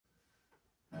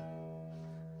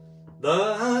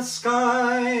The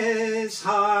sky is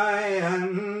high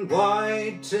and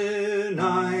wide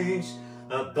tonight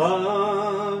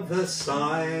above the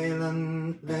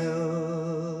silent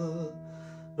mill.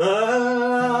 The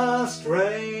last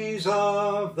rays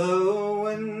of the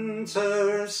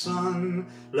winter sun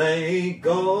lay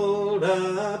gold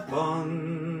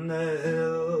upon the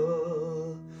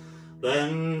hill.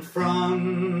 Then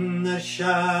from the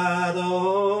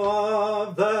shadow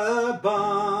of the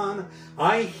barn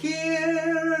I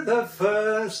hear the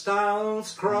first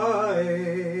owl's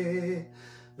cry.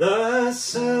 The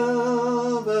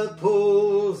silver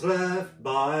pools left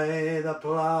by the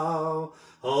plough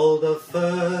hold the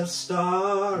first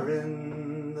star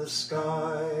in the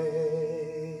sky.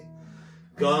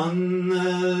 Gone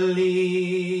the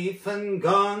leaf and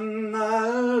gone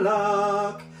the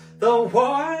lark, the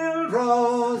wild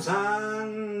rose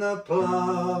and the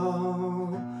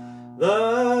plough.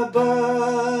 The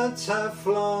birds have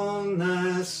flown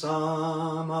their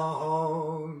summer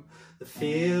home, the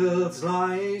fields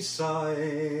lie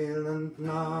silent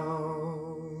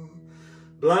now.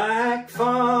 Black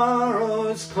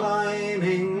furrows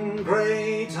climbing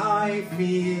great high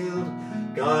field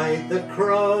guide the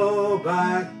crow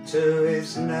back to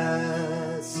his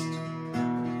nest,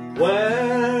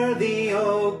 where the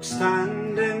oaks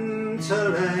stand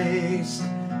interlaced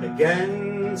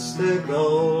against the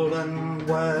golden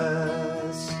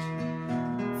west.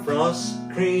 Frost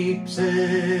creeps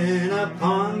in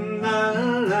upon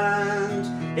the land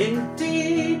in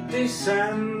deep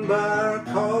December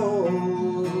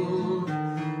cold.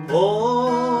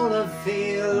 All the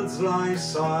fields lie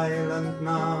silent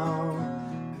now,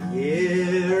 the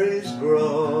year is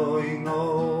growing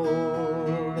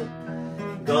old.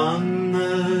 Gone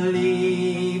the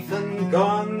leaf and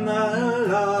gone the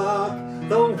lark,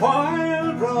 the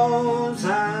wild rose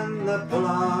and the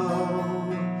plough.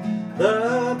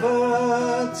 The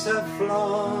birds have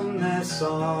flown their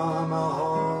summer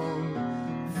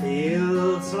home,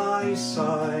 fields lie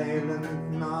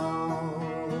silent now.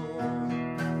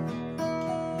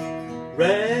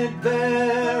 Red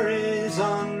berries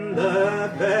on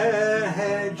the bare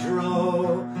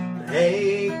hedgerow,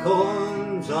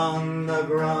 acorns on the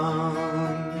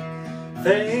ground,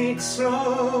 fade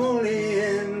slowly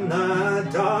in the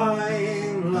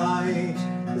dying light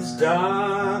as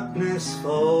darkness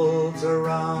folds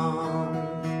around.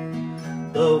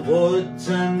 The woods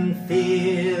and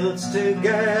fields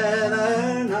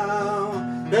together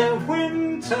now their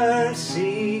winter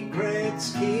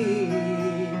secrets keep,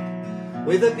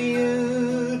 with the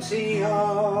beauty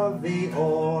of the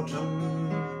autumn,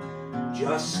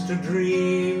 just a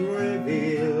dream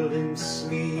revealed in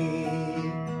sleep.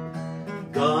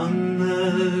 Gone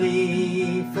the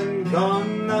leaf and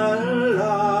gone the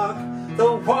lark,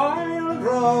 the wild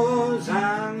rose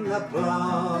and the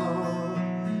plough.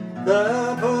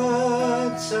 The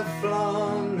birds have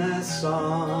flown their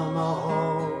summer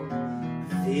home,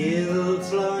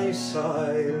 fields lie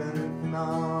silent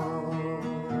now.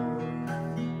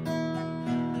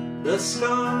 The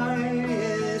sky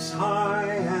is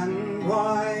high and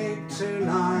wide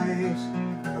tonight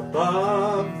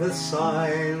above the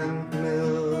silent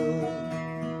mill,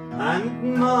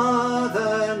 and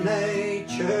Mother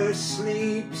Nature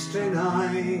sleeps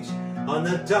tonight on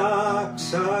the dark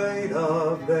side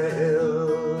of the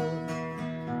hill.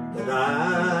 But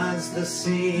as the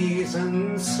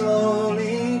seasons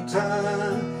slowly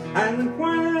turn, and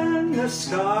when the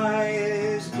sky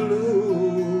is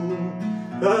blue,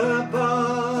 the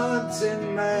birds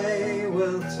in May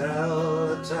will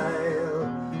tell a tale,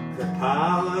 the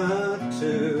power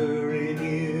to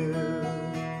renew.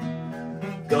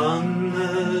 Gone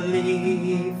the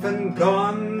leaf and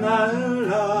gone the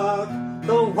lark,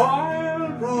 the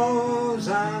wild rose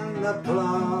and the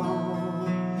plough.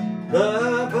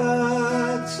 The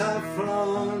birds have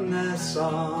flown their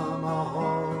summer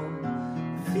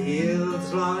home,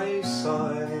 fields lie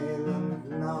silent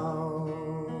now.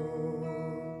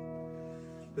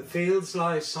 The Fields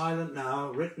Lie Silent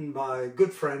Now, written by a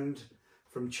good friend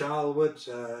from Charlwood.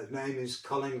 His name is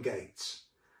Colin Gates.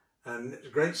 And it's a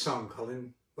great song,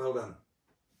 Colin. Well done.